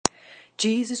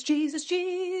Jesus, Jesus,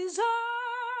 Jesus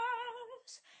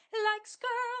likes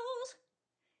girls.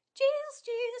 Jesus,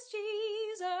 Jesus,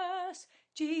 Jesus.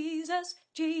 Jesus,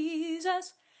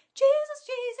 Jesus. Jesus,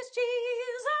 Jesus,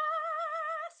 Jesus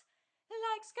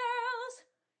likes girls.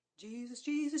 Jesus,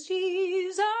 Jesus,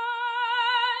 Jesus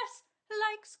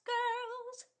likes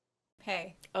girls.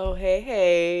 Hey. Oh,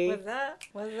 hey. What's up?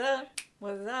 What's up?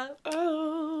 What's up?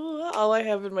 Oh, all I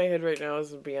have in my head right now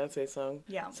is a Beyonce song.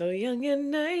 Yeah. So young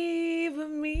and naive of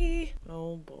me.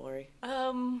 Oh, boy.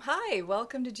 Hi,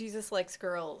 welcome to Jesus Likes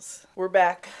Girls. We're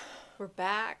back. We're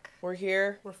back. We're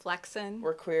here. We're flexing.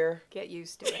 We're queer. Get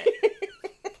used to it.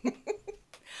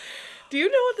 Do you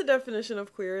know what the definition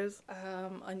of queer is?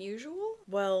 Unusual?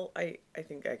 Well, I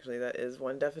think actually that is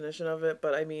one definition of it,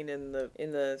 but I mean in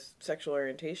the sexual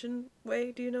orientation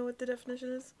way, do you know what the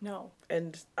definition is? No.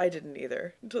 And I didn't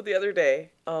either until the other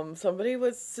day. Somebody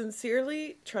was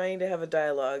sincerely trying to have a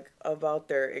dialogue about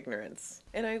their ignorance,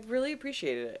 and I really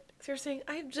appreciated it. They were saying,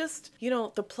 I'm just,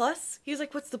 the plus. He's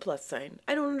like, what's the plus sign?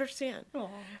 I don't understand. Aww.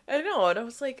 I know. And I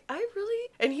was like, I really...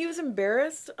 And he was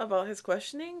embarrassed about his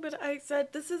questioning, but I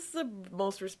said, this is the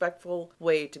most respectful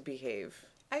way to behave.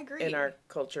 I agree. In our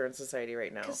culture and society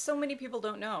right now. Because so many people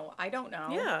don't know. I don't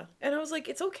know. Yeah. And I was like,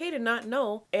 it's okay to not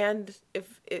know. And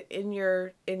if in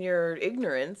your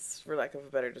ignorance, for lack of a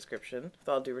better description, with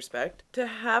all due respect, to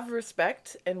have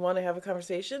respect and want to have a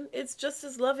conversation, it's just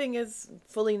as loving as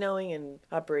fully knowing and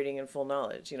operating in full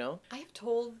knowledge, I've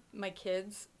told my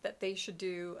kids that they should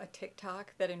do a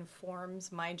TikTok that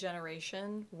informs my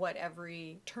generation what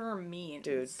every term means.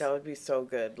 Dude, that would be so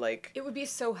good. Like, it would be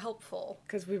so helpful.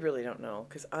 Because we really don't know.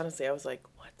 Because honestly, I was like,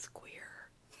 what's queer?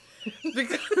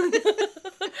 because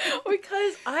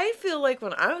I feel like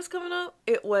when I was coming up,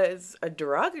 it was a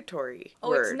derogatory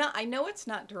word. It's not. I know it's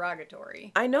not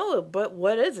derogatory. I know, but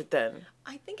what is it then?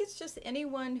 I think it's just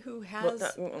anyone who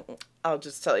has... I'll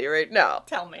just tell you right now.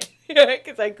 Tell me.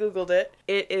 Because I Googled it.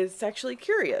 It is sexually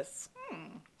curious.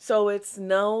 So it's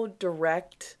no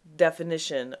direct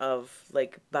definition of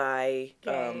like bi,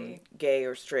 gay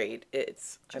or straight.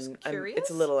 It's just curious. It's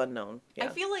a little unknown. Yeah. I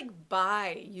feel like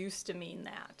bi used to mean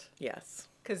that. Yes.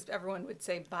 Because everyone would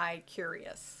say bi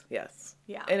curious. Yes.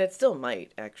 Yeah. And it still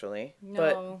might actually.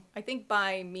 No, I think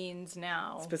bi means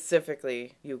now.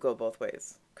 Specifically, you go both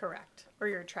ways. Correct. Or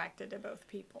you're attracted to both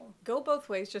people. Go both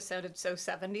ways just sounded so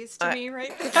 70s to me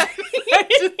right there.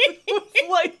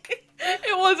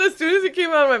 It was as soon as it came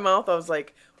out of my mouth, I was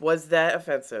like, was that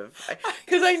offensive?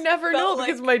 Because I never know,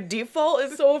 because my default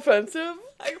is so offensive.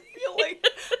 I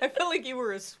felt like you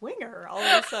were a swinger all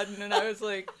of a sudden, and I was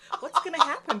like, what's going to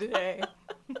happen today?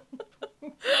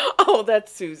 Oh,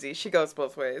 that's Susie. She goes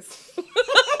both ways.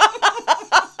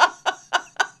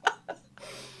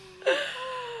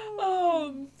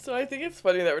 So I think it's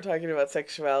funny that we're talking about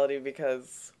sexuality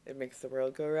because it makes the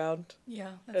world go round.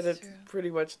 Yeah, that's true. And it pretty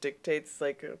much dictates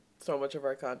so much of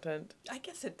our content. I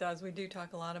guess it does. We do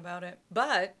talk a lot about it.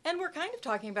 And we're kind of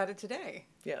talking about it today.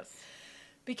 Yes.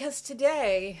 Because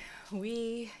today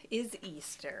is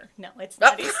Easter. No, it's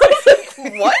not Easter.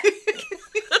 What?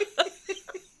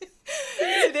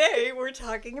 Today we're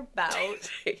talking about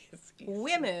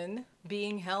women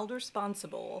being held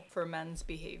responsible for men's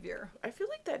behavior. I feel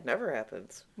like that never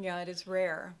happens. Yeah, it is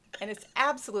rare. And it's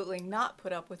absolutely not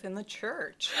put up with in the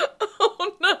church.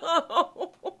 Oh,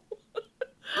 no.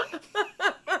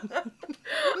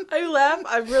 I laugh.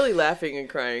 I'm really laughing and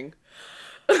crying.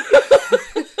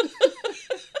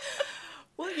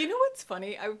 Well, you know what's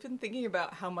funny? I've been thinking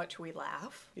about how much we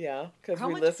laugh. Yeah, because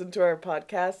we listen to our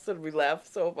podcasts and we laugh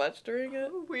so much during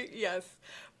it. Yes.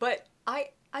 But I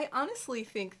honestly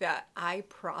think that I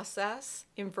process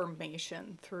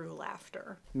information through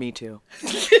laughter. Me too.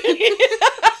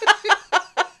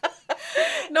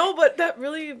 No, but that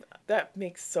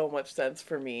makes so much sense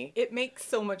for me. It makes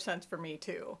so much sense for me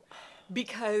too.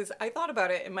 Because I thought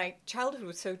about it, and my childhood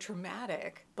was so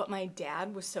traumatic, but my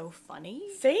dad was so funny.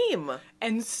 Same.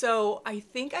 And so I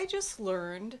think I just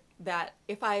learned that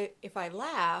if I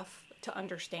laugh to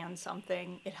understand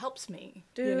something, it helps me.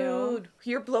 Dude,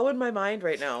 you're blowing my mind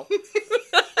right now. It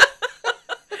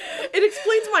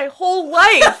explains my whole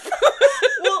life.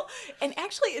 Well, and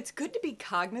actually it's good to be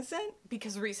cognizant,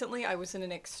 because recently I was in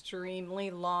an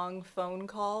extremely long phone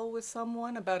call with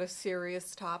someone about a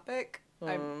serious topic.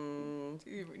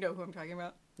 You know who I'm talking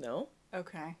about? No.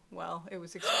 Okay. Well, it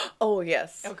was Oh,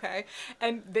 yes. okay.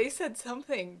 And they said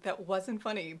something that wasn't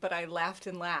funny, but I laughed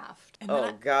and laughed. And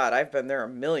Oh, God, I've been there a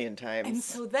million times. and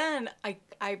so then I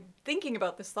thinking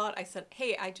about this thought, I said,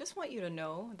 "Hey, I just want you to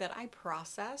know that I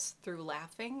process through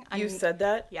laughing." You said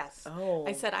that? Yes. Oh.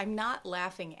 I said, "I'm not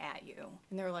laughing at you."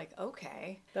 And they're like,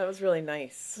 "Okay." That was really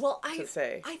nice Well, to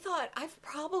say. I thought I've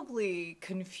probably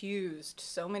confused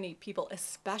so many people,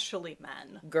 especially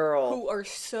men, Girl. who are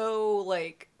so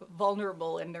like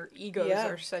vulnerable and their egos Yeah.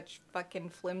 are such fucking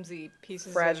flimsy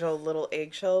pieces Fragile little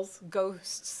eggshells. of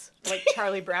ghosts, like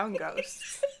Charlie Brown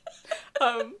ghosts.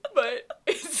 But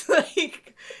it's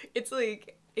like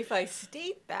if I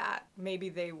state that, maybe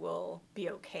they will be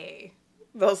okay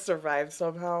They'll survive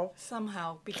somehow.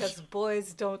 somehow because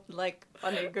boys don't like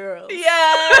funny girls. Yes!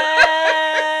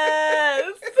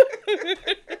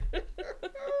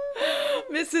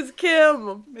 Mrs.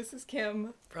 Kim Mrs.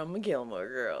 Kim, from the Gilmore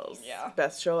Girls. Yeah.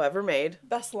 Best show ever made.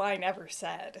 best line ever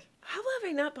said. How have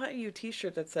I not bought you a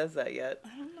t-shirt that says that yet?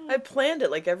 I don't know. I planned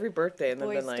it like every birthday and then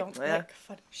Boys been like, don't eh. like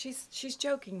fun. She's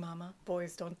joking, Mama.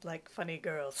 Boys don't like funny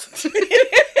girls.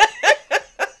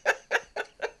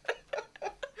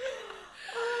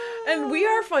 And we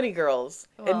are funny girls.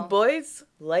 Well. And boys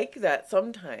like that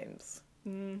sometimes.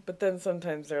 Mm. But then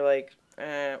sometimes they're like,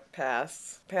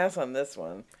 pass. Pass on this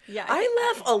one. Yeah,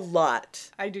 I laugh a lot.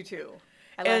 I do too.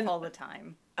 I And- laugh all the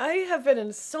time. I have been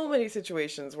in so many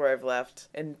situations where I've left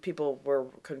and people were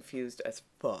confused as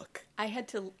fuck.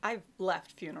 I've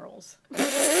left funerals. I've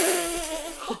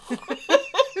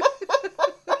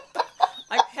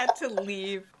had to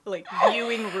leave like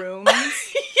viewing rooms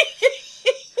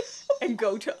and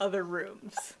go to other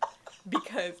rooms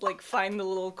because like find the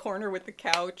little corner with the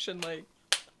couch and like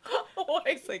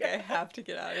it's like I have to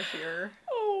get out of here.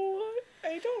 Oh,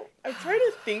 I'm trying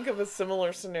to think of a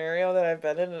similar scenario that I've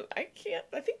been in and I can't.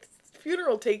 I think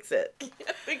funeral takes it. I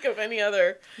can't think of any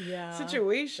other Yeah.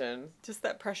 situation. Just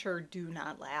that pressure, do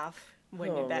not laugh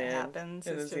when Oh, that man. happens.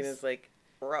 And then It's Zena's just... like,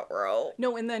 ruh.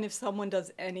 No, and then if someone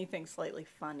does anything slightly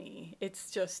funny, it's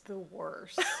just the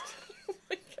worst. Oh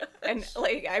my gosh. And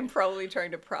like I'm probably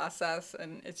trying to process,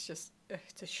 and it's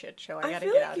a shit show. I I gotta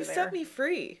feel get like out you of there. set me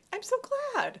free. I'm so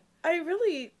glad.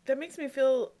 That makes me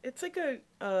feel, it's like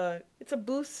it's a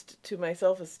boost to my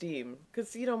self-esteem.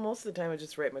 Because, most of the time I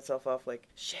just write myself off like,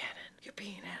 Shannon, you're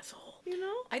being an asshole,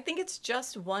 I think it's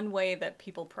just one way that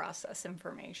people process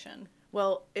information.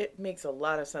 Well, it makes a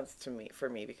lot of sense for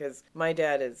me, because my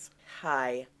dad is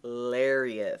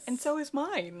hilarious. And so is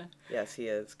mine. Yes, he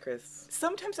is. Chris,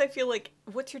 Sometimes I feel like,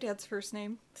 what's your dad's first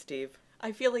name? Steve.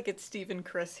 I feel like it's Steve and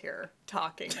Chris here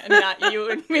talking, and not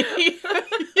you and me.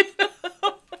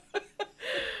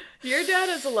 Your dad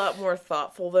is a lot more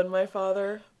thoughtful than my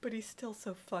father. But he's still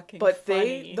so fucking But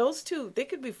funny. those two, they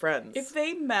could be friends. If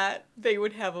they met, they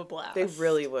would have a blast. They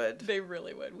really would. They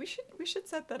really would. We should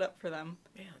set that up for them.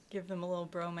 Man, Give them a little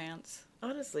bromance.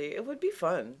 honestly, it would be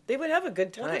fun. They would have a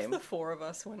good What if time. the four of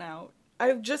us went out?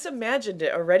 I've just imagined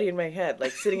it already in my head,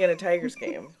 like sitting at a Tigers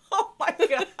game. Oh my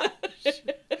gosh.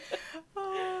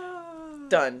 Ah.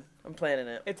 Done. I'm planning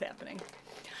it. It's happening.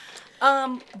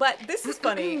 But this is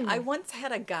funny. I once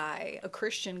had a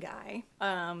Christian guy,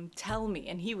 tell me,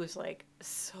 and he was like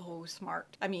so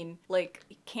smart. I mean, like,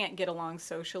 can't get along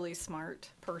socially smart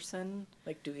person.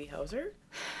 Like Doogie Howser?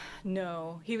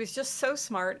 No, he was just so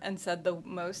smart and said the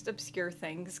most obscure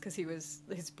things because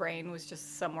his brain was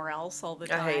just somewhere else all the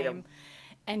time. I hate him.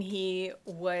 And he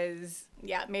was,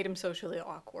 it made him socially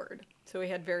awkward. So he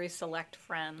had very select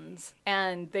friends,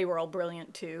 and they were all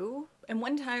brilliant too. And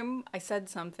one time I said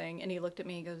something, and he looked at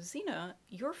me and goes, "Zena,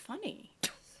 you're funny."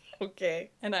 Okay.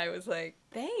 And I was like,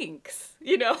 "Thanks."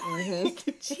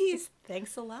 Jeez,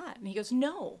 thanks a lot. And he goes,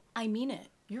 "No, I mean it.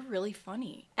 You're really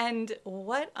funny." And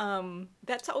what,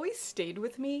 that's always stayed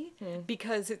with me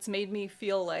because it's made me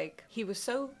feel like he was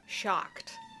so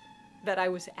shocked that I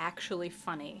was actually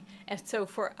funny. And so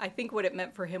I think what it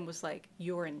meant for him was like,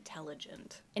 you're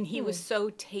intelligent. And he was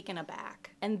so taken aback.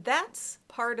 And that's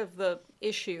part of the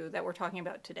issue that we're talking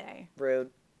about today. Rude.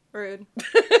 Rude.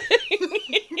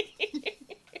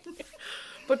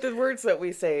 But the words that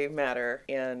we say matter,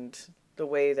 and the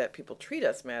way that people treat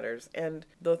us matters, and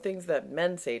the things that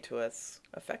men say to us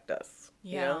affect us.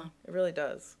 Yeah. It really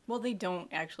does. Well, they don't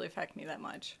actually affect me that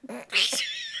much.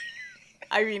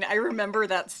 I mean, I remember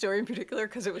that story in particular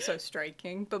because it was so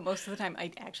striking, but most of the time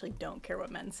I actually don't care what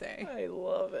men say. I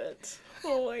love it.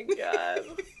 Oh my God.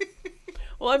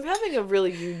 Well, I'm having a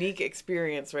really unique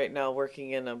experience right now working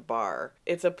in a bar.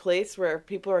 It's a place where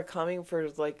people are coming for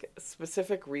like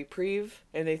specific reprieve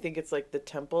and they think it's like the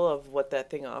temple of what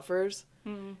that thing offers.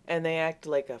 And they act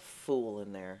like a fool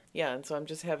in there. Yeah, and so I'm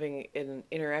just having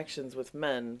interactions with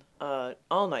men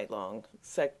all night long,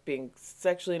 being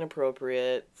sexually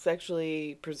inappropriate,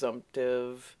 sexually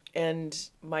presumptive. And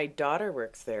my daughter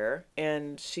works there,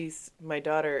 and my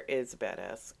daughter is a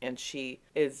badass, and she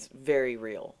is very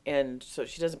real. And so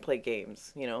she doesn't play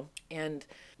games, you know? And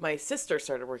my sister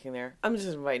started working there. I'm just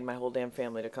inviting my whole damn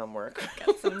family to come work.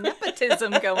 Got some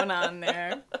nepotism going on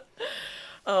there.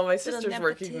 My sister's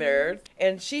working there,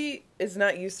 and she is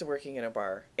not used to working in a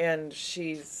bar. And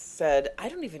she said, I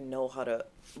don't even know how to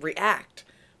react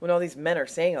when all these men are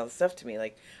saying all this stuff to me.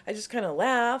 Like, I just kind of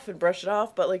laugh and brush it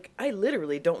off, but, like, I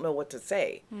literally don't know what to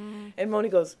say. And Moni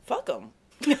goes, fuck them.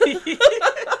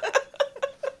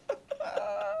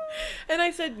 And I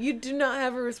said, you do not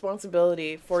have a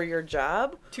responsibility for your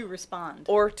job. To respond.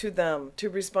 Or to them to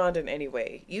respond in any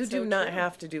way. You do not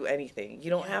have to do anything. You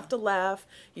don't have to laugh.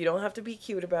 You don't have to be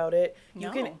cute about it.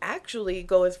 You can actually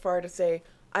go as far to say,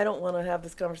 I don't want to have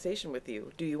this conversation with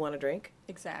you. Do you want a drink?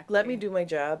 Exactly. Let me do my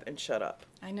job and shut up.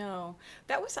 I know.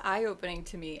 That was eye-opening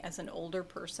to me as an older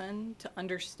person to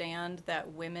understand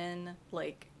that women,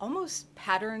 like, almost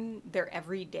pattern their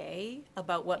everyday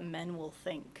about what men will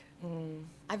think.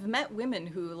 I've met women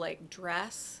who, like,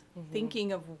 dress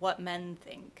thinking of what men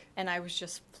think. And I was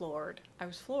just floored. I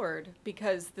was floored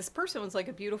because this person was, like,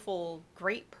 a beautiful,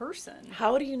 great person.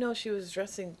 How do you know she was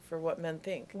dressing for what men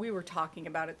think? We were talking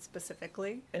about it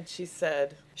specifically. And she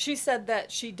said... She said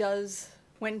that she does...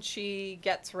 When she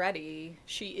gets ready,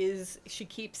 she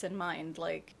keeps in mind,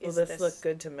 like, will this look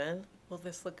good to men? Will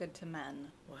this look good to men?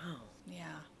 Wow.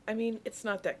 Yeah. I mean, it's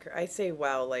not that... I say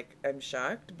wow like I'm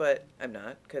shocked, but I'm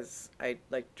not, because I,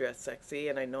 like, dress sexy,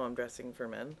 and I know I'm dressing for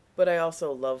men. But I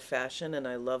also love fashion, and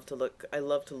I love to look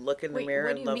in the mirror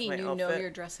and love my outfit. What do you mean you know you're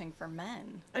dressing for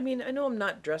men? I mean, I know I'm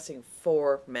not dressing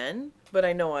for men, but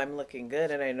I know I'm looking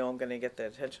good, and I know I'm going to get the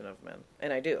attention of men.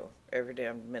 And I do. Every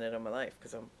damn minute of my life,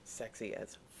 because I'm sexy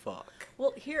as fuck.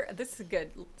 Well, this is a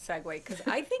good segue, because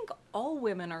I think all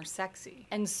women are sexy.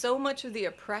 And so much of the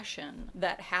oppression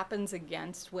that happens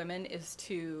against women is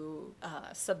to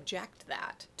subject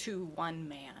that to one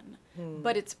man.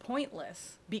 But it's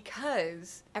pointless,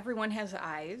 because everyone has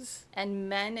eyes, and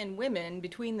men and women,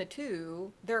 between the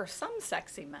two, there are some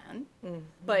sexy men,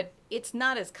 but it's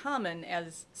not as common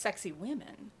as sexy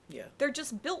women. Yeah. They're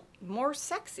just built more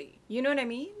sexy. You know what I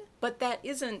mean? But that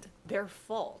isn't their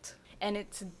fault. And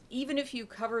it's, even if you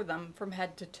cover them from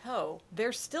head to toe,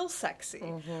 they're still sexy.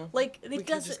 Like, we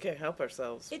just can't help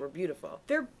ourselves. We're beautiful.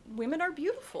 Women are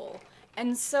beautiful.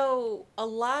 And so a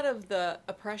lot of the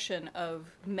oppression of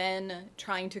men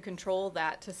trying to control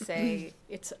that, to say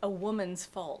it's a woman's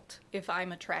fault if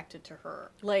I'm attracted to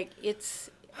her. Like,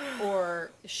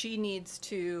 or she needs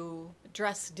to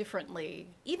dress differently.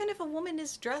 Even if a woman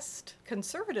is dressed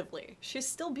conservatively, she's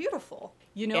still beautiful,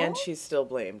 you know? And she's still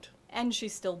blamed. And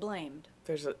she's still blamed.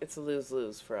 It's a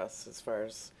lose-lose for us as far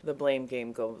as the blame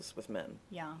game goes with men.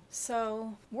 Yeah.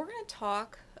 So we're going to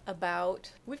talk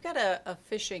about, we've got a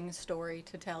fishing story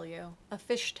to tell you. A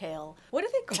fish tale. What do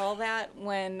they call that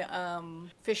when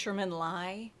fishermen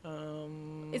lie?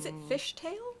 Is it fish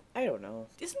tale? I don't know.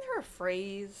 Isn't there a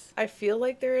phrase? I feel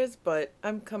like there is, but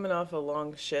I'm coming off a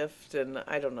long shift, and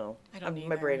I don't know. I don't either.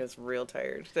 My brain is real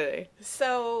tired today.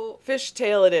 So... Fish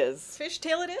tale it is. Fish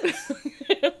tale it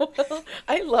is. Well,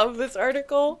 I love this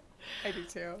article. I do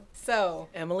too. So...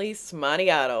 Emily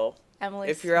Smaniato.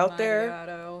 If you're out there...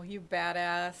 You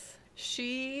badass.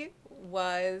 She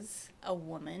was a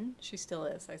woman. She still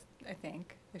is, I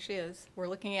think. She is. We're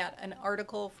looking at an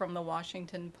article from the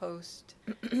Washington Post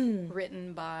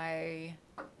written by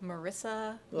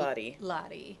Marissa Lottie.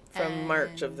 From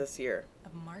March of this year.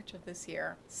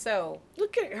 So...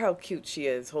 Look at how cute she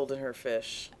is holding her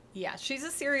fish. Yeah, she's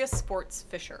a serious sports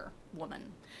fisher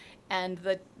woman. And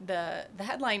the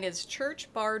headline is,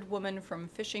 Church Barred Woman from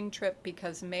Fishing Trip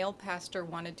Because Male Pastor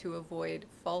Wanted to Avoid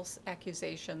False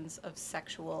Accusations of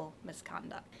Sexual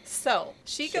Misconduct. So,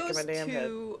 she goes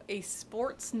to a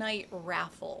sports night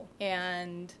raffle,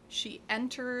 and she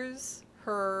enters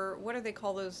her, what do they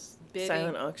call those?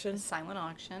 Silent auction? Silent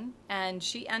auction. And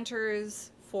she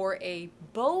enters for a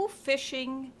bow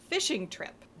fishing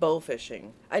trip. Bow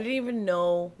fishing. I didn't even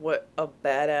know what a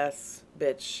badass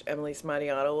bitch Emily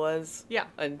Smaniato was. Yeah.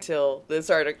 Until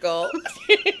this article.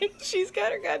 She's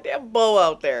got her goddamn bow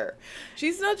out there.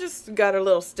 She's not just got her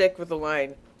little stick with a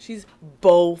line. She's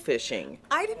bow fishing.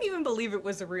 I didn't even believe it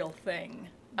was a real thing.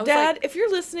 Dad, if you're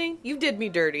listening, you did me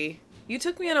dirty. You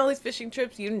took me on all these fishing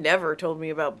trips. You never told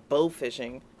me about bow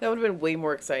fishing. That would have been way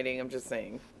more exciting, I'm just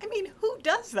saying. I mean, who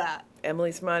does that?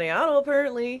 Emily Smaniato,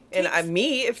 apparently. And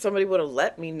me, if somebody would have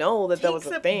let me know that that was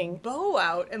a thing. Bow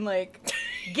out and, like,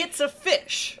 gets a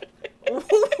fish. What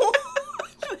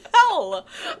the hell?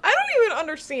 I don't even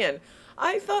understand.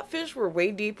 I thought fish were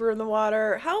way deeper in the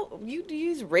water. How, you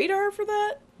use radar for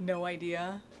that? No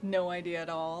idea. No idea at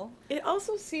all. It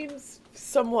also seems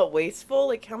somewhat wasteful.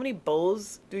 Like, how many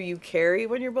bows do you carry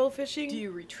when you're bow fishing? Do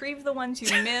you retrieve the ones you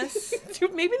miss?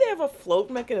 Maybe they have a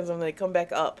float mechanism and they come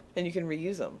back up and you can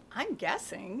reuse them. I'm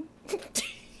guessing.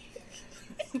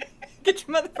 Get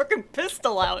your motherfucking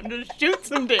pistol out and just shoot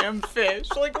some damn fish.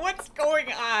 Like, what's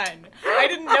going on? I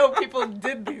didn't know people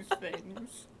did these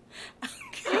things.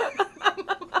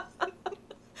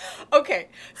 Okay,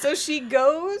 so she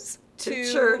goes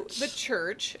to the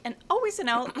church, and always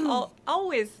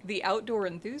the outdoor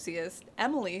enthusiast,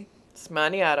 Emily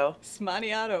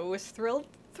Smaniato was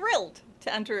thrilled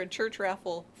to enter a church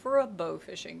raffle for a bow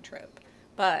fishing trip.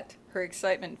 But her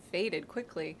excitement faded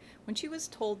quickly when she was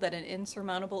told that an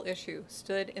insurmountable issue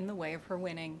stood in the way of her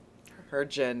winning. Her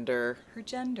gender. Her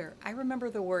gender. I remember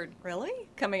the word, really?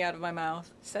 Coming out of my mouth,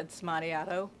 said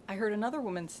Smadiato. I heard another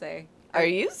woman say, Are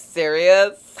you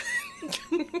serious?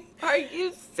 Are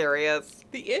you serious?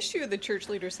 The issue, the church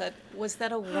leader said, was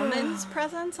that a woman's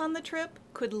presence on the trip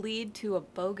could lead to a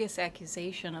bogus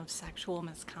accusation of sexual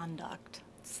misconduct.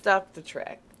 Stop the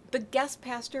track. The guest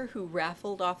pastor who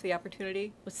raffled off the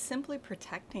opportunity was simply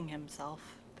protecting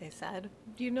himself, they said.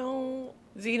 You know,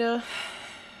 Zena,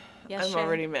 Yes, I'm Shay?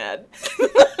 already mad.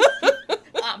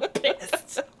 I'm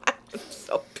pissed. I'm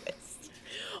so pissed.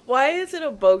 Why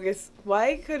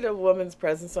could a woman's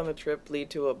presence on the trip lead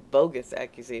to a bogus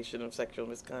accusation of sexual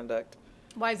misconduct?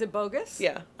 Why is it bogus?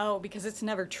 Yeah. Oh, because it's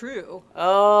never true.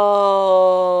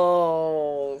 Oh,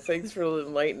 thanks for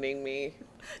enlightening me.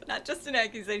 Not just an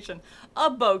accusation,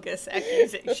 a bogus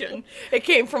accusation. It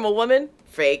came from a woman?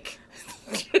 Fake.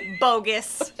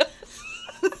 Bogus.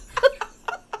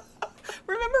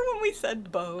 Remember when we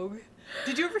said bogue?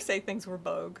 Did you ever say things were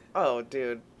bogue? Oh,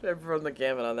 dude. I've run the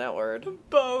gamut on that word.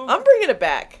 Bogue. I'm bringing it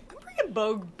back. I'm bringing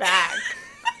bogue back.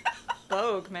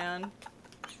 Bogue, man.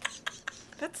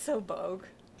 That's so bogue.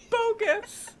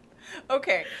 Bogus.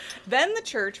 Okay, then the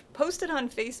church posted on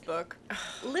Facebook,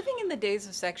 living in the days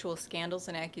of sexual scandals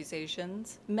and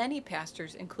accusations, many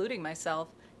pastors, including myself,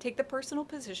 take the personal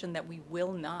position that we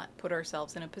will not put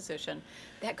ourselves in a position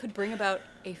that could bring about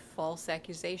a false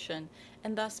accusation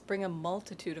and thus bring a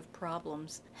multitude of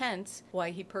problems, hence why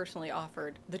he personally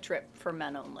offered the trip for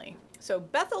men only. So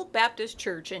Bethel Baptist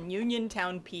Church in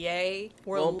Uniontown, PA,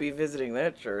 Won't be visiting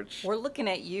that church. we're looking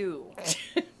at you.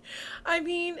 I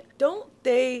mean,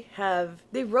 they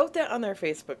wrote that on their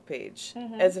Facebook page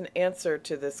as an answer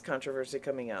to this controversy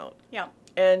coming out. Yeah.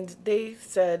 And they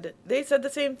said the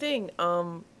same thing.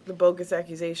 The bogus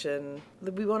accusation.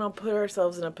 We want to put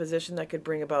ourselves in a position that could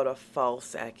bring about a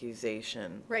false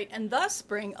accusation. Right, and thus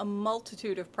bring a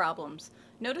multitude of problems.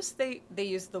 Notice they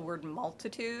use the word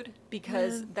multitude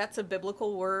because that's a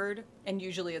biblical word, and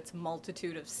usually it's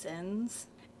multitude of sins.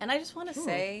 And I just want to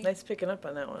say... Nice picking up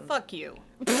on that one. Fuck you.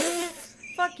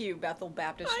 Fuck you, Bethel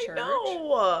Baptist Church. I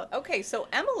know. Okay, so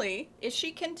Emily, is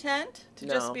she content to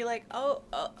just be like, oh,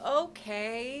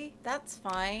 okay, that's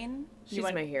fine? She's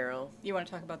my hero. You want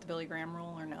to talk about the Billy Graham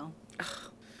rule or no?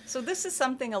 So this is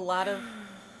something a lot of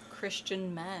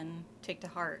Christian men take to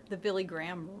heart, the Billy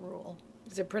Graham rule.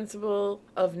 It's a principle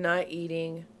of not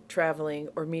eating, traveling,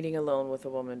 or meeting alone with a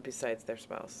woman besides their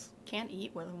spouse. Can't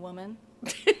eat with a woman.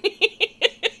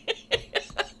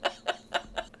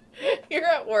 You're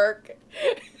at work.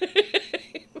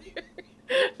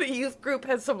 The youth group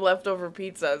has some leftover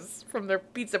pizzas from their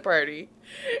pizza party.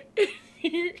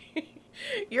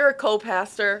 You're a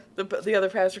co-pastor. The other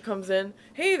pastor comes in.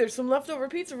 Hey, there's some leftover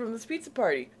pizza from this pizza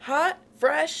party. Hot,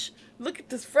 fresh. Look at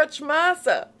this fresh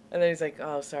masa. And then he's like,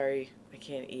 oh, sorry. I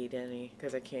can't eat any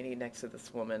because I can't eat next to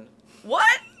this woman.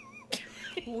 What?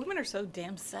 Women are so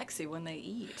damn sexy when they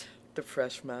eat. The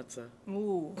fresh matzah.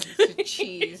 Ooh, it's the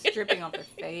cheese dripping off their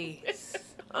face.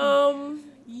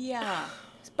 Yeah.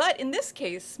 But in this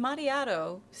case,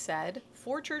 Smadiato said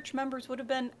 4 church members would have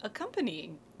been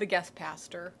accompanying the guest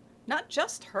pastor. Not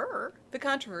just her. The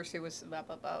controversy was...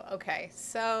 Okay,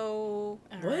 so...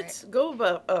 What? Right. Go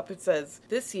up. It says,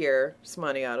 this year,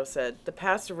 Smaniato said, the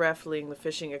pastor raffling the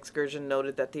fishing excursion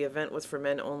noted that the event was for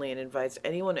men only and advised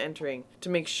anyone entering to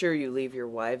make sure you leave your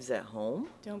wives at home.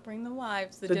 Don't bring the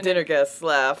wives. The dinner guests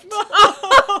laughed.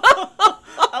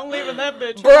 I'm leaving that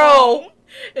bitch. Bro!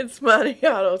 And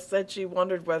Smaniato said she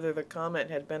wondered whether the comment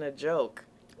had been a joke.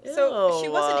 So she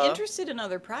wasn't Ew. interested in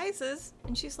other prizes,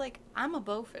 and she's like, I'm a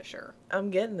bow fisher. I'm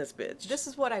getting this bitch. This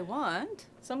is what I want,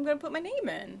 so I'm going to put my name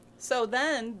in. So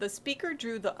then the speaker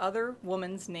drew the other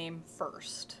woman's name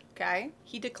first. Okay?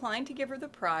 He declined to give her the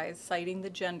prize, citing the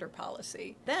gender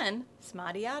policy. Then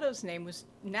Smadiato's name was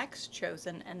next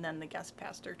chosen, and then the guest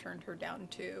pastor turned her down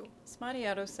too.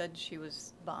 Smadiato said she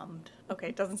was bummed. Okay,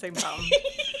 it doesn't say bummed.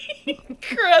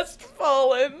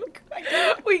 Crestfallen.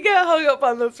 We get hung up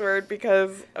on this word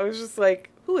because I was just like,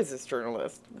 who is this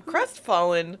journalist?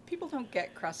 Crestfallen. People don't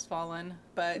get crestfallen,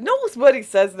 but Nobody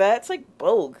says that. It's like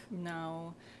Bogue.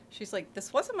 no. She's like,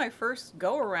 this wasn't my first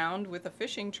go around with a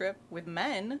fishing trip with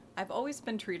men. I've always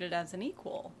been treated as an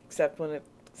equal. Except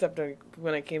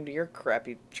when I came to your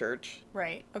crappy church.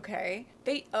 Right. Okay.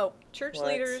 Church What?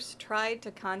 leaders tried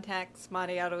to contact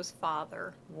Smadiato's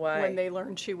father Why? when they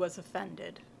learned she was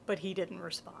offended, but he didn't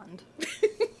respond.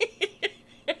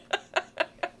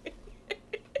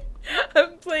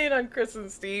 I'm playing on Chris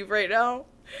and Steve right now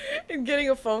and getting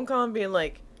a phone call and being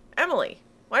like, Emily,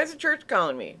 why is the church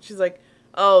calling me? She's like,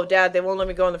 oh, Dad, they won't let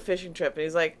me go on the fishing trip. And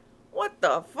he's like, what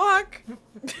the fuck?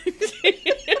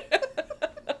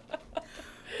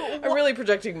 I'm really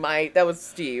projecting that was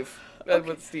Steve. That's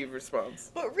what Steve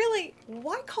responds. But really,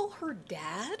 why call her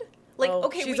dad? Like, Oh,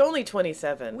 okay, she's only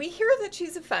 27. we hear that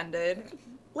she's offended.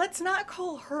 Let's not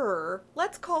call her.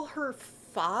 Let's call her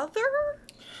father?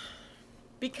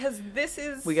 Because this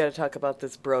is... We got to talk about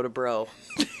this bro to bro.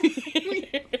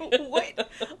 What?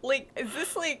 Like, is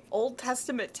this like Old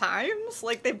Testament times?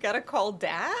 Like, they've got to call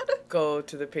dad? Go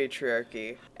to the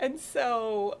patriarchy. And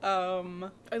so,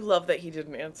 I love that he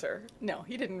didn't answer. no,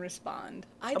 he didn't respond.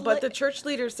 But the church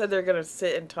leaders said they're going to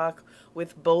sit and talk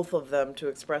with both of them to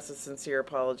express a sincere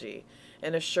apology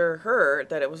and assure her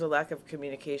that it was a lack of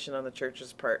communication on the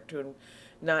church's part,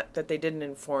 not that they didn't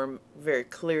inform very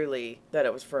clearly that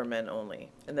it was for men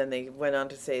only. And then they went on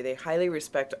to say they highly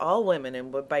respect all women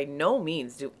and would by no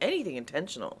means do anything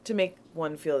intentional to make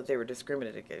one feel that they were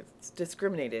discriminated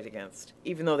against,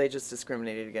 even though they just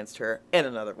discriminated against her and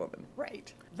another woman.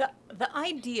 Right. The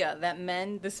idea that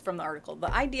men, this is from the article,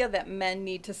 the idea that men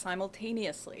need to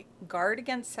simultaneously guard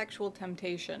against sexual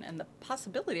temptation and the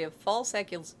possibility of false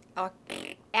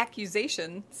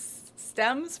accusations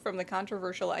stems from the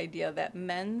controversial idea that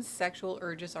men's sexual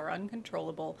urges are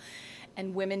uncontrollable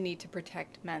and women need to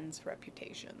protect men's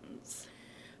reputations.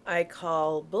 I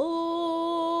call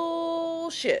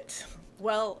bullshit.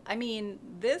 Well, I mean,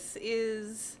 this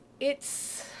is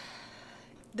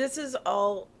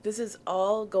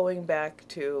all going back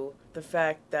to the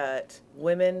fact that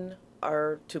women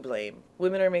are to blame.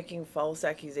 Women are making false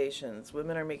accusations.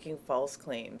 Women are making false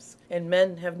claims. And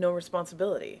men have no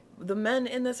responsibility. The men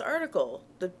in this article,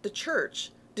 the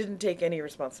church, didn't take any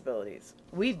responsibilities.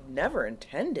 We never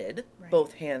intended, Right.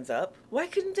 both hands up. Why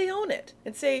couldn't they own it?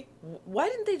 And say, why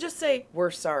didn't they just say,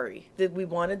 we're sorry, that we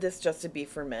wanted this just to be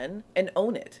for men, and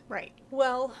own it? right.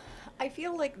 Well, I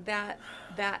feel like that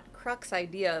crux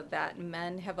idea that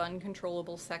men have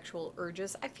uncontrollable sexual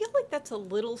urges, I feel like that's a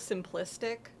little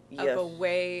simplistic of Yes. a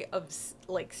way of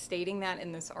like stating that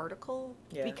in this article.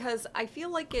 Yeah. Because I feel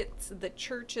like it's the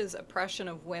church's oppression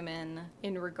of women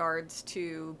in regards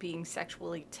to being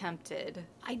sexually tempted.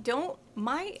 I don't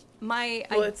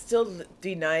It still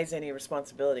denies any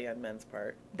responsibility on men's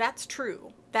part. That's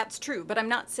true. That's true. But I'm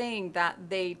not saying that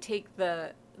they take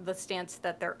the stance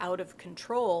that they're out of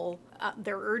control,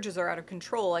 their urges are out of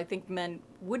control. I think men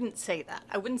wouldn't say that.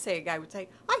 I wouldn't say a guy would say,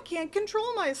 I can't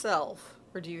control myself.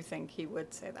 Or do you think he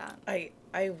would say that? I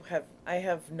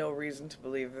have no reason to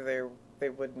believe that they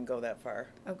wouldn't go that far.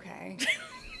 Okay.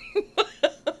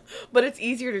 But it's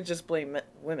easier to just blame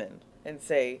women and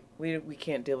say we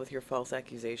can't deal with your false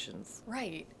accusations.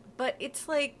 Right. But it's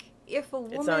like, if a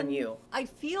woman... It's on you. I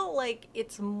feel like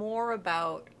it's more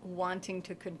about wanting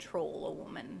to control a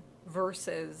woman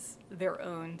versus their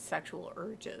own sexual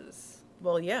urges.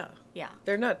 Well, yeah. Yeah.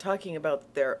 They're not talking about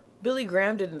Billy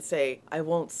Graham didn't say, I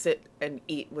won't sit and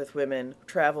eat with women,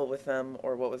 travel with them,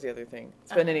 or what was the other thing?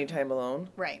 Spend any time alone.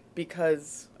 Right.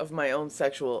 Because of my own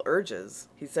sexual urges.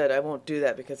 He said, I won't do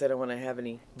that because I don't want to have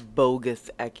any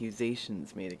bogus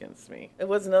accusations made against me. It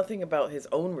was nothing about his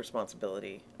own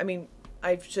responsibility. I mean,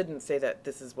 I shouldn't say that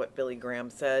this is what Billy Graham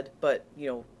said, but,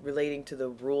 relating to the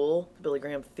rule, Billy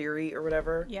Graham theory or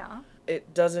whatever. Yeah.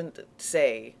 It doesn't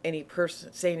say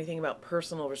anything about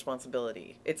personal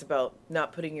responsibility. It's about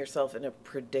not putting yourself in a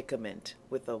predicament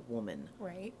with a woman.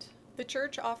 Right. The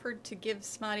church offered to give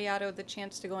Smadiato the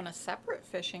chance to go on a separate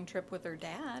fishing trip with her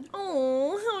dad.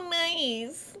 Oh, how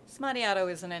nice. Smadiato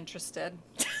isn't interested.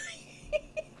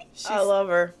 I love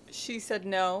her. She said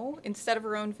no. Instead of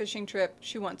her own fishing trip,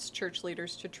 she wants church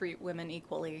leaders to treat women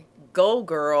equally. Go,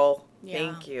 girl. Yeah.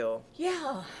 Thank you.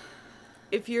 Yeah.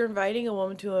 If you're inviting a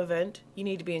woman to an event, you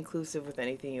need to be inclusive with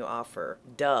anything you offer.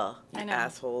 Duh, I you know.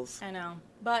 assholes. I know.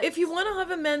 But If you want to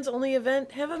have a men's only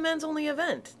event, have a men's only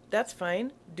event. That's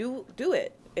fine. Do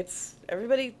it. It's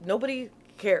everybody. Nobody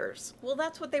cares, well,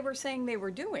 that's what they were saying they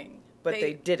were doing. but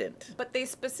they didn't. But they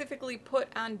specifically put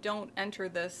on don't enter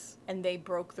this, and they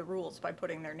broke the rules by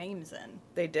putting their names in.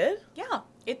 They did? Yeah,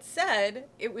 it said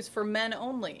it was for men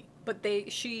only, but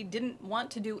she didn't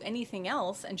want to do anything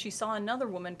else, and she saw another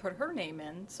woman put her name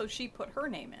in, so she put her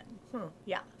name in.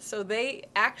 Yeah, so they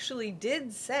actually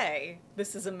did say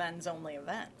this is a men's only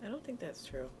event. I don't think that's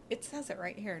true. It says it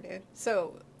right here, dude.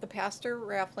 So the pastor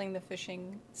raffling the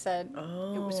fishing said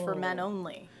it was for men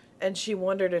only. And she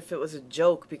wondered if it was a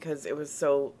joke because it was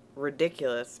so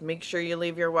ridiculous. Make sure you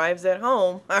leave your wives at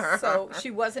home. So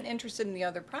she wasn't interested in the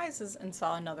other prizes and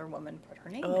saw another woman put her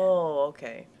name in. Oh,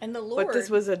 okay. And the Lord... But this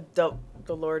was the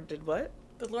Lord did what?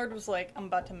 The Lord was like, I'm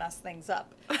about to mess things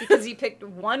up. Because he picked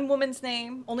one woman's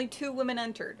name, only 2 women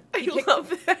entered. I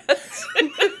love that.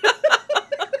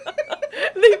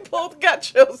 They both got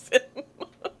chosen.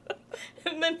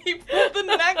 And then he pulled the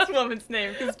next woman's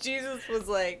name because Jesus was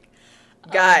like,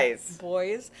 guys.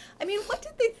 Boys. I mean, what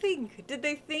did they think? Did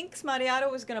they think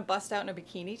Smadiato was going to bust out in a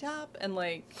bikini top and,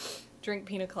 like, drink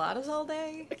pina coladas all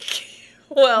day?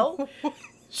 Well,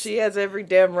 she has every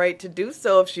damn right to do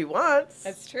so if she wants.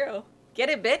 That's true. Get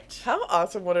it, bitch. How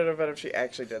awesome would it have been if she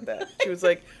actually did that? She was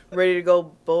like ready to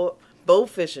go bow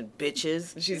fishing,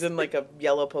 bitches. She's in like a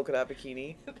yellow polka dot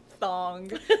bikini. Thong.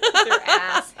 With her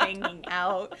ass hanging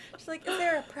out. She's like, is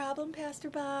there a problem, Pastor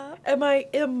Bob? Am I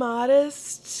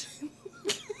immodest?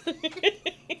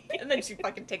 And then she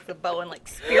fucking takes the bow and like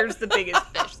spears the biggest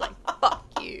fish. Like, fuck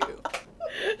you.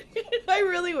 I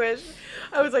really wish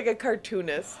I was like a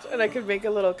cartoonist and I could make a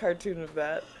little cartoon of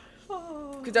that.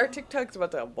 Because our TikTok's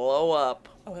about to blow up.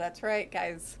 Oh, that's right,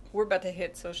 guys. We're about to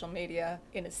hit social media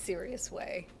in a serious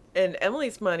way. And Emily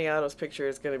Smaniato's picture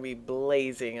is going to be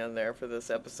blazing on there for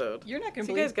this episode. You're not going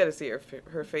to So believe... you guys got to see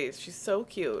her face. She's so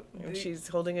cute. And she's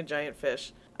holding a giant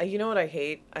fish. You know what I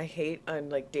hate? I hate on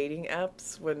like dating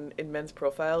apps when in men's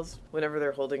profiles, whenever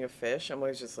they're holding a fish, I'm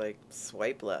always just like,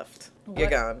 swipe left. You're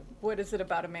gone. What is it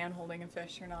about a man holding a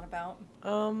fish you're not about?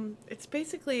 It's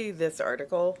basically this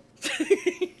article.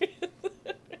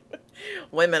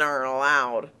 Women aren't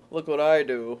allowed. Look what I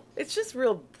do. It's just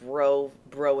real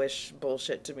bro-ish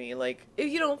bullshit to me. Like,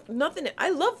 you know, nothing. I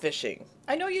love fishing.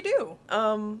 I know you do.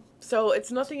 So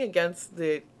it's nothing against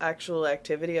the actual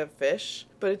activity of fish,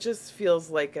 but it just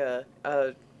feels like a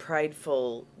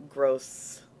prideful,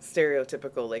 gross,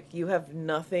 stereotypical, like you have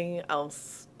nothing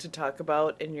else to talk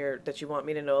about that you want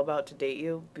me to know about to date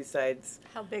you besides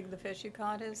how big the fish you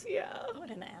caught is. Yeah. What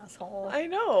an asshole. I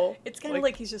know. It's kind of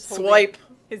like he's just holding swipe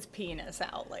his penis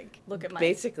out. Like, look at my...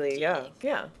 Basically, yeah.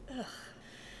 Yeah. Ugh.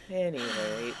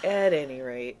 At any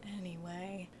rate.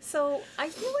 Anyway. So, I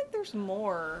feel like there's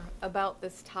more about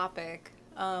this topic.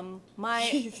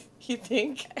 You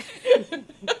think?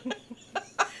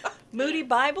 Moody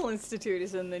Bible Institute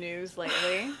is in the news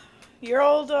lately. Your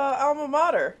old alma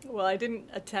mater. Well, I didn't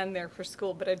attend there for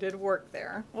school, but I did work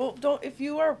there. Well, if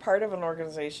you are part of an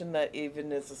organization that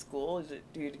even is a school,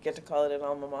 do you get to call it an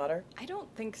alma mater? I don't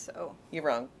think so. You're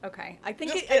wrong. Okay. I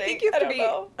think Just you have to I be don't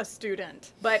know. a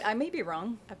student. But I may be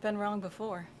wrong. I've been wrong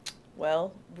before.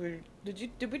 Well,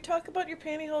 did we talk about your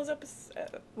pantyhose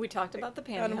episode? We talked about the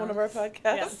pantyhose. On one of our podcasts?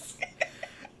 Yes.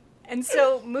 And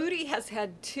so Moody has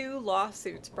had 2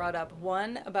 lawsuits brought up.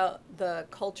 One about the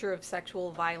culture of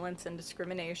sexual violence and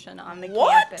discrimination on the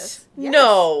campus. Yes.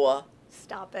 No.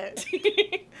 Stop it.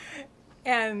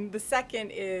 And the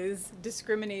second is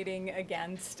discriminating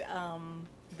against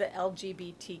the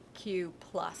LGBTQ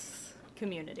plus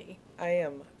community. I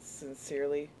am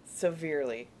sincerely,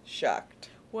 severely shocked.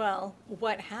 Well,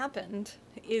 what happened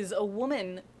is a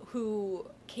woman who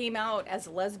came out as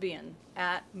lesbian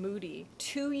at Moody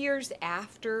 2 years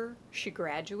after she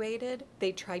graduated,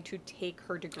 they tried to take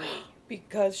her degree.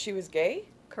 Because she was gay?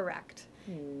 Correct.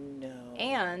 No.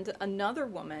 And another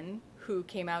woman who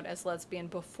came out as lesbian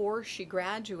before she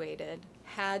graduated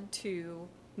had to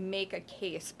make a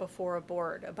case before a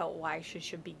board about why she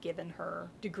should be given her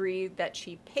degree that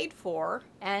she paid for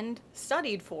and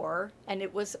studied for, and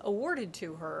it was awarded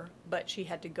to her, but she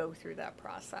had to go through that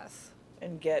process.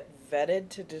 And get vetted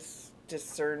to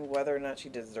discern whether or not she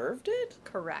deserved it?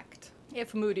 Correct.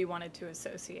 If Moody wanted to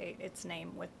associate its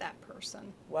name with that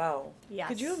person. Wow. Yes.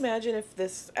 Could you imagine if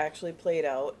this actually played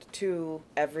out to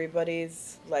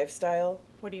everybody's lifestyle?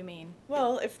 What do you mean?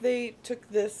 Well, if they took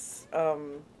this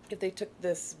if they took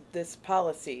this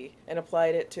policy and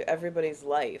applied it to everybody's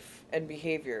life and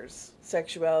behaviors,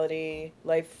 sexuality,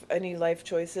 any life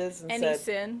choices, and Any said,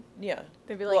 sin? yeah.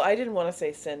 They'd be Well, like, I didn't want to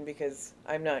say sin because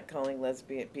I'm not calling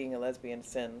being a lesbian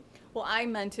sin. well, I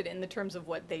meant it in the terms of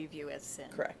what they view as sin.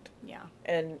 Correct. Yeah.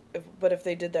 And but if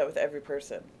they did that with every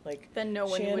person, like, Then no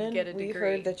one Shannon, would get a we degree.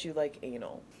 heard that you like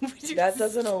anal. That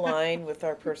doesn't align with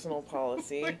our personal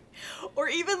policy. Or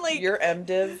even like Your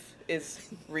MDiv is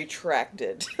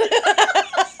retracted. or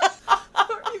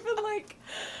even like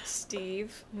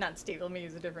Steve, not Steve, let me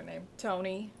use a different name.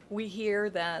 Tony, we hear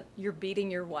that you're beating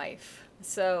your wife.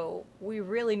 So we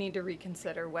really need to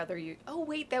reconsider whether you. Oh,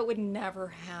 wait, that would never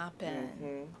happen.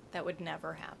 Mm-hmm. That would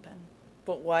never happen.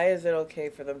 But why is it okay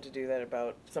for them to do that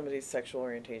about somebody's sexual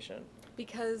orientation?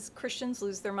 Because Christians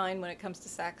lose their mind when it comes to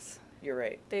sex. You're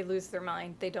right. They lose their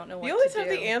mind. They don't know what to do. You always have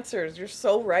the answers. You're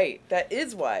so right. That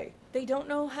is why. They don't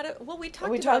know how to. Well, we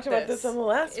talked about this on the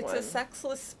last one. It's a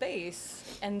sexless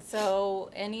space, and so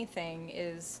anything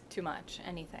is too much.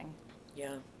 Anything.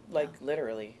 Yeah, like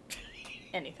literally.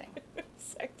 Anything.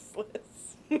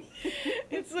 Sexless.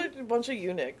 It's like a bunch of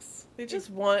eunuchs. They just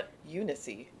want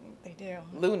unicy. They do.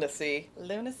 Lunacy.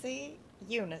 Lunacy,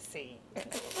 unicy.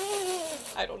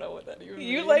 I don't know what that even means.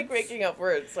 You like making up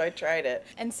words, so I tried it.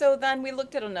 And so then we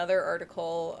looked at another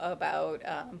article about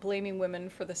blaming women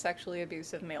for the sexually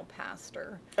abusive male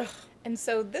pastor. Ugh. And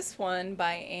so this one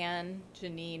by Anne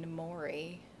Janine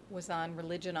Mori was on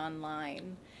Religion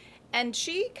Online. And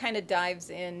she kind of dives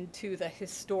into the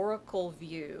historical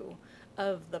view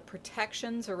of the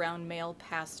protections around male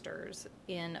pastors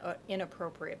in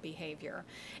inappropriate behavior.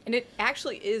 And it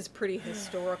actually is pretty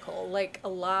historical. Like a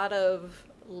lot of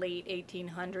late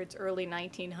 1800s, early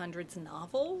 1900s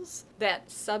novels, that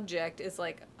subject is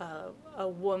like a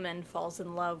woman falls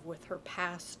in love with her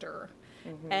pastor.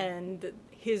 Mm-hmm. And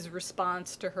his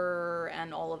response to her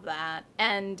and all of that.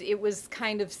 And it was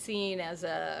kind of seen as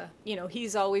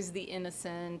he's always the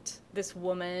innocent. This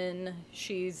woman,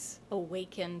 she's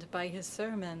awakened by his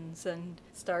sermons and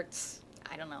starts,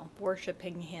 I don't know,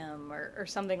 worshiping him or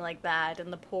something like that.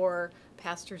 And the poor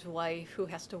pastor's wife who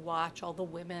has to watch all the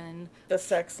women. The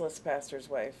sexless pastor's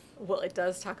wife. Well, it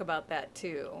does talk about that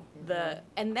too. Mm-hmm.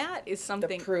 And that is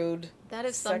something. The prude. That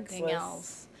is something sexless.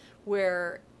 Else.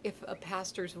 Where if a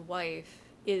pastor's wife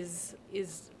is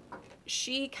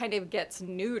she kind of gets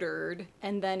neutered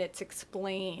and then it's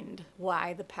explained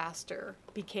why the pastor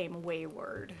became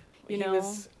wayward.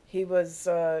 His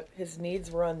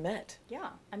needs were unmet. Yeah.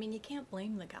 I mean, you can't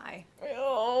blame the guy.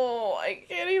 Oh, I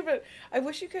can't even. I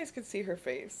wish you guys could see her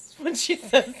face when she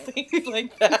says things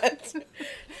like that.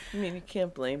 I mean, you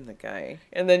can't blame the guy.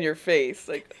 And then your face,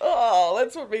 like, oh,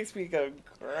 that's what makes me go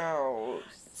gross.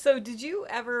 So did you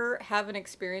ever have an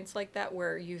experience like that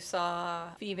where you saw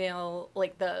female,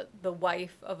 like the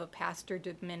wife of a pastor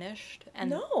diminished? And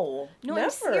No, never.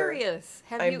 I'm serious.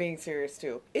 I'm being serious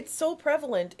too. It's so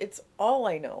prevalent. It's all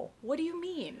I know. What do you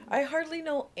mean? I hardly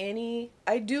know any.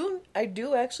 I do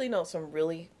actually know some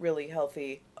really, really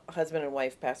healthy husband and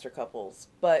wife pastor couples.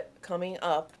 But coming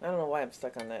up, I don't know why I'm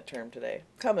stuck on that term today.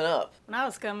 Coming up. When I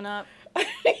was coming up.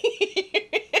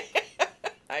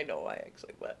 I know why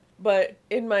actually, but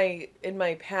in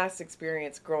my past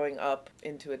experience growing up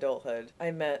into adulthood,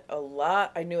 I met a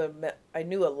lot. I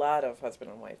knew a lot of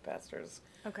husband and wife pastors.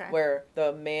 Okay. Where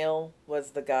the male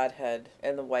was the Godhead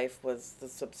and the wife was the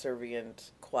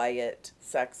subservient, quiet,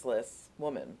 sexless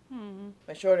woman. Mm-hmm.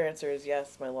 My short answer is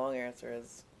yes. My long answer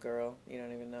is girl, you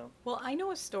don't even know. Well, I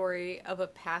know a story of a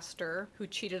pastor who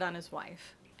cheated on his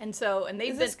wife. Is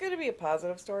this going to be a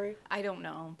positive story? I don't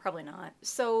know. Probably not.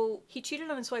 So he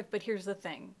cheated on his wife, but here's the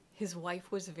thing. His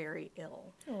wife was very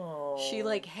ill. Oh. She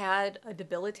had a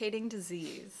debilitating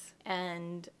disease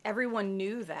and everyone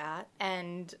knew that.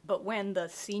 But when the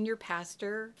senior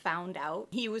pastor found out,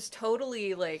 he was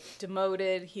totally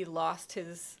demoted. He lost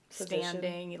his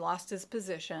standing. He lost his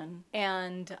position.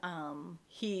 And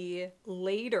he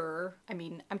later,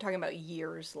 I'm talking about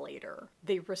years later,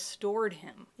 they restored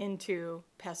him into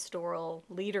pastoral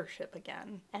leadership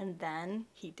again. And then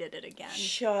he did it again.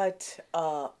 Shut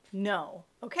up. No.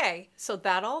 Okay, so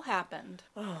that all happened.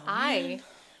 Oh, I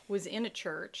was in a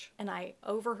church and I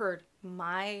overheard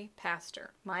my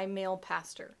pastor, my male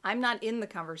pastor. I'm not in the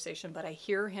conversation, but I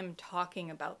hear him talking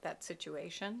about that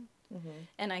situation. Mm-hmm.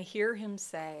 And I hear him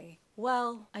say,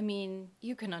 well,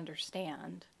 you can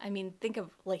understand. Think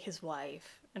of his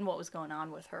wife and what was going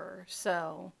on with her.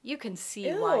 So you can see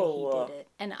why he did it.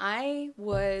 And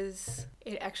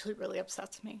it actually really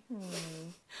upsets me.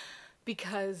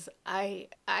 because I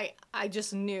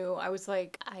just knew. I was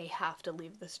like, I have to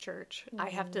leave this church. I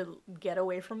have to get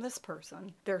away from this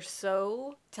person. They're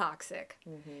so toxic.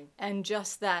 And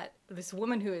just that this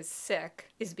woman who is sick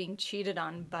is being cheated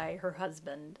on by her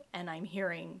husband, and I'm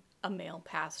hearing a male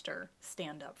pastor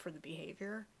stand up for the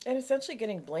behavior. And essentially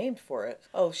getting blamed for it.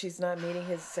 Oh, she's not meeting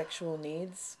his sexual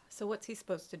needs. So what's he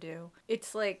supposed to do?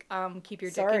 It's like, keep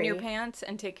your dick in Sorry. your pants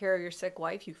and take care of your sick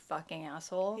wife, you fucking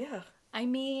asshole. Yeah. I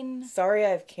mean, Sorry I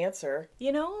have cancer.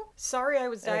 you know, sorry I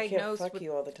was And I can't diagnosed fuck with...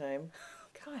 you all the time.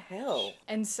 God hell.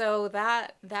 And so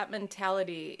that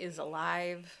mentality is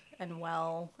alive and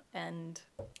well, and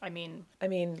I mean, I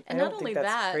and don't not only think that's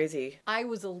that, crazy. I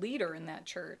was a leader in that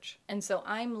church. And so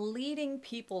I'm leading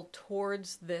people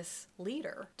towards this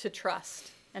leader to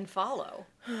trust and follow,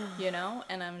 you know?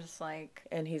 And I'm just like...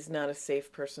 And he's not a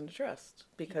safe person to trust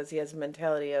because he has a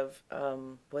mentality of,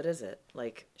 what is it?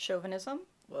 Like, Chauvinism?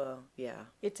 well, yeah.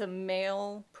 It's a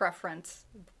male preference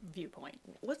viewpoint.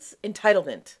 What's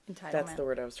entitlement? Entitlement. That's the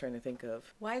word I was trying to think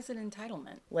of. Why is it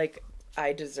entitlement? Like,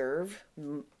 I deserve,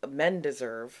 men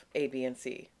deserve A, B, and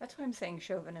C. That's why I'm saying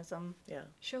chauvinism. Yeah.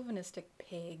 Chauvinistic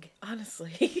pig.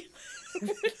 Honestly.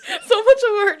 So much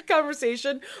of our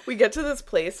conversation, we get to this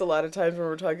place a lot of times when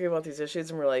we're talking about these issues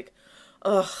and we're like,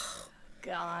 ugh.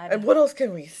 God. And what else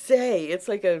can we say? It's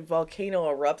like a volcano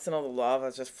erupts and all the lava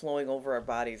is just flowing over our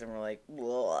bodies and we're like,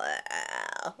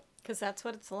 wow. Because that's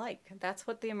what it's like. That's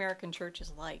what the American church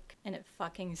is like. And it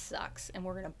fucking sucks. And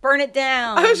we're going to burn it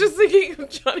down. I was just thinking of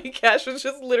Johnny Cash, which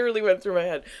just literally went through my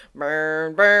head.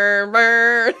 Burn, burn,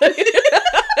 burn.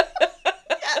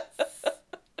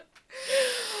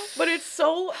 But it's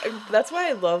so, that's why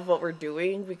I love what we're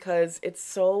doing, because it's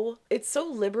so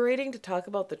liberating to talk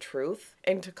about the truth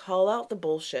and to call out the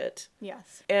bullshit.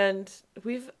 Yes. And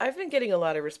I've been getting a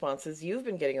lot of responses. You've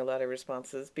been getting a lot of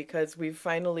responses because we've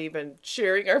finally been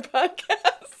sharing our podcast.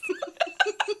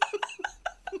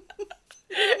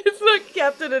 It's not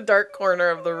kept in a dark corner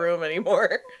of the room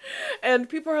anymore. And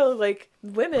people are like,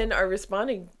 women are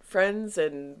responding, friends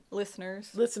and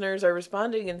listeners are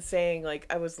responding and saying, like,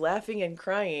 I was laughing and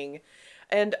crying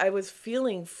and I was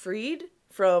feeling freed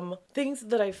from things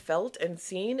that I felt and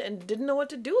seen and didn't know what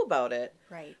to do about it.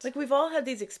 Right. Like, we've all had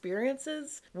these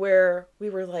experiences where we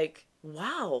were like,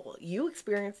 wow, you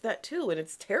experienced that too, and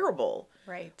it's terrible.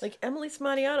 Right. Like Emily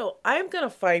Smaniato, I'm going to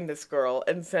find this girl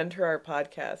and send her our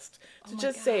podcast to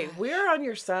just say, we're on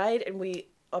your side and we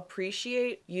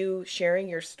appreciate you sharing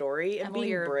your story and Emily,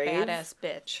 being you're brave. a badass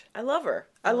bitch. I love her.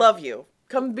 I love you.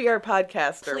 Come be our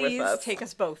podcaster Please with us. take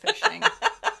us both fishing.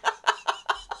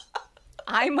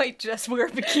 I might just wear a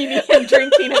bikini and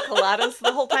drink pina coladas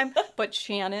the whole time, but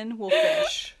Shannon will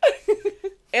fish.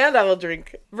 And I will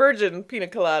drink virgin pina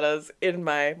coladas in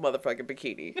my motherfucking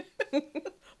bikini.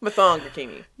 My thong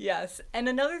bikini. Yes. And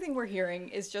another thing we're hearing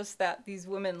is just that these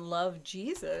women love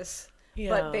Jesus, Yeah.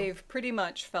 but they've pretty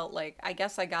much felt like, I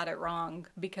guess I got it wrong,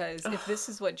 because if this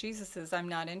is what Jesus is, I'm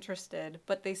not interested.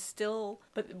 But they still,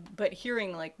 but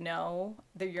hearing like, no,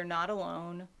 that you're not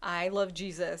alone. I love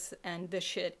Jesus, and this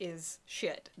shit is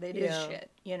shit. It is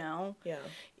shit, you know? Yeah.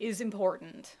 Is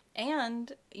important.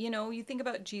 And, you know, you think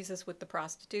about Jesus with the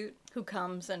prostitute who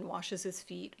comes and washes his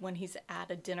feet when he's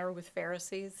at a dinner with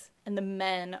Pharisees. And the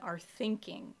men are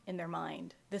thinking in their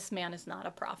mind, this man is not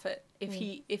a prophet. If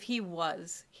he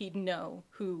was, he'd know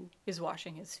who is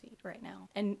washing his feet right now.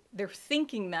 And they're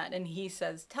thinking that, and he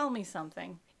says, tell me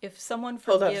something. If someone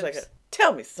forgives... Hold on a second.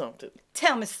 Tell me something.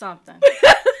 Tell me something.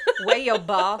 Where your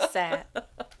boss at?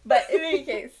 But in any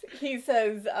case, he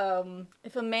says,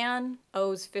 if a man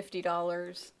owes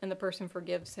 $50 and the person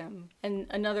forgives him, and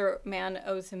another man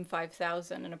owes him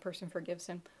 $5,000 and a person forgives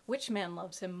him, which man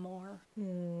loves him more?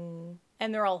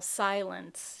 And they're all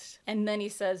silenced. And then he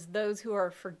says, those who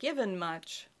are forgiven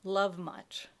much love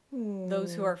much.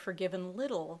 Those who are forgiven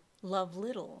little love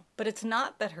little. But it's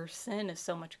not that her sin is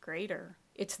so much greater.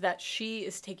 It's that she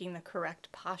is taking the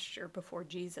correct posture before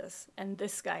Jesus, and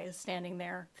this guy is standing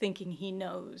there thinking he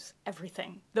knows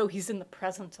everything, though he's in the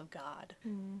presence of God,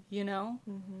 you know?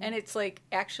 And it's like,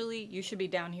 actually, you should be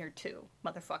down here too,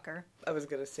 motherfucker. I was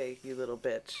going to say, you little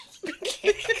bitch.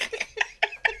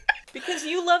 Because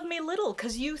you love me little,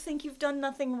 because you think you've done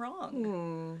nothing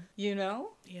wrong, you know?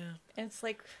 Yeah. And it's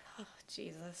like, oh,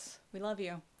 Jesus, we love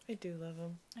you. I do love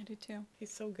him. I do too.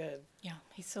 He's so good. Yeah,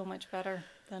 he's so much better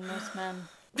than most men.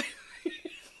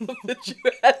 That you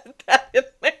added that in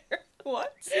there.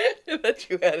 What? That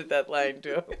you added that line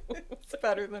too. It's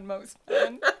better than most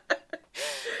men.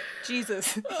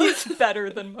 Jesus, he's better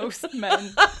than most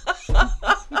men.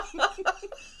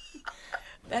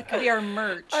 That could be our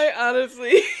merch. I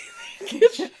honestly think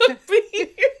it should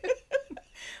be.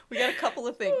 We got a couple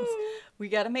of things. We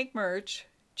gotta make merch.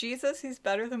 Jesus, he's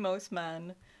better than most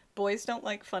men. Boys don't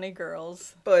like funny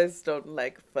girls. Boys don't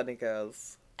like funny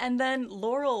girls. And then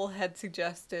Laurel had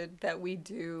suggested that we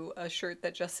do a shirt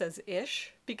that just says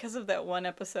ish because of that one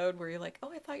episode where you're like,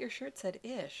 oh, I thought your shirt said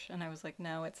ish. And I was like,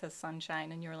 no, it says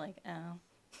sunshine. And you were like, oh.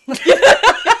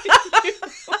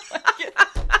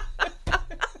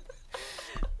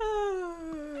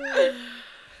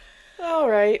 All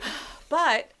right.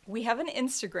 But we have an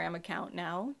Instagram account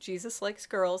now, Jesus Likes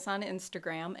Girls on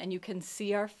Instagram, and you can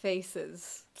see our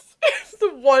faces. It's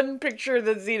the one picture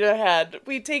that Zeta had.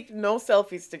 We take no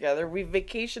selfies together. We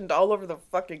vacationed all over the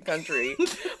fucking country.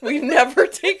 We never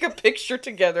take a picture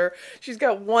together. She's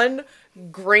got one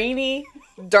grainy,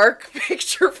 dark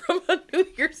picture from a New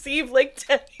Year's Eve like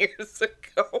 10 years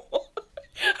ago.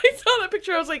 I saw that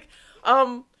picture. I was like,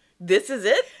 this is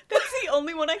it? That's the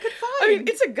only one I could find. I mean,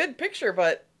 it's a good picture,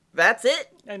 but that's it.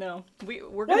 I know. We're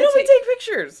Why gonna don't we take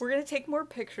pictures? We're gonna take more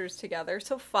pictures together.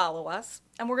 So follow us,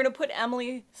 and we're gonna put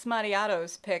Emily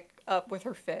Smattiato's pic up with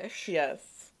her fish.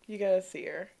 Yes. You gotta see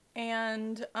her.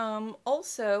 And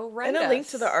also write And a link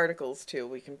us. to the articles too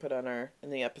we can put on in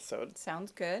the episode.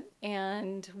 Sounds good.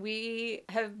 And we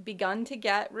have begun to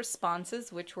get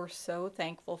responses, which we're so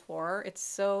thankful for. It's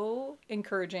so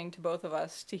encouraging to both of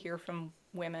us to hear from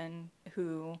women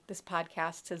who this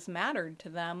podcast has mattered to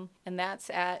them. And that's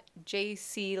at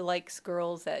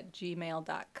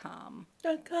jclikesgirls@gmail.com.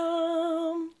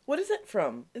 What is that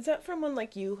from? Is that from when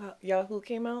like Yahoo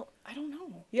came out? I don't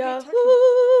know. Yahoo!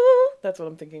 That's what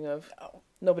I'm thinking of. Oh.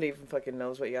 Nobody even fucking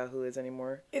knows what Yahoo is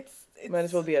anymore. It's Might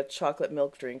as well be a chocolate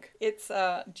milk drink. It's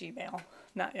Gmail,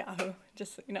 not Yahoo.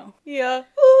 Just so you know. Yahoo!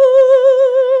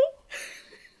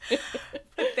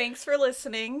 But thanks for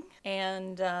listening,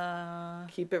 and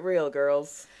Keep it real,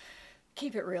 girls.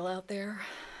 keep it real out there.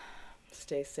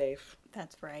 Stay safe.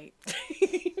 That's right.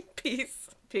 Peace.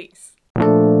 Peace.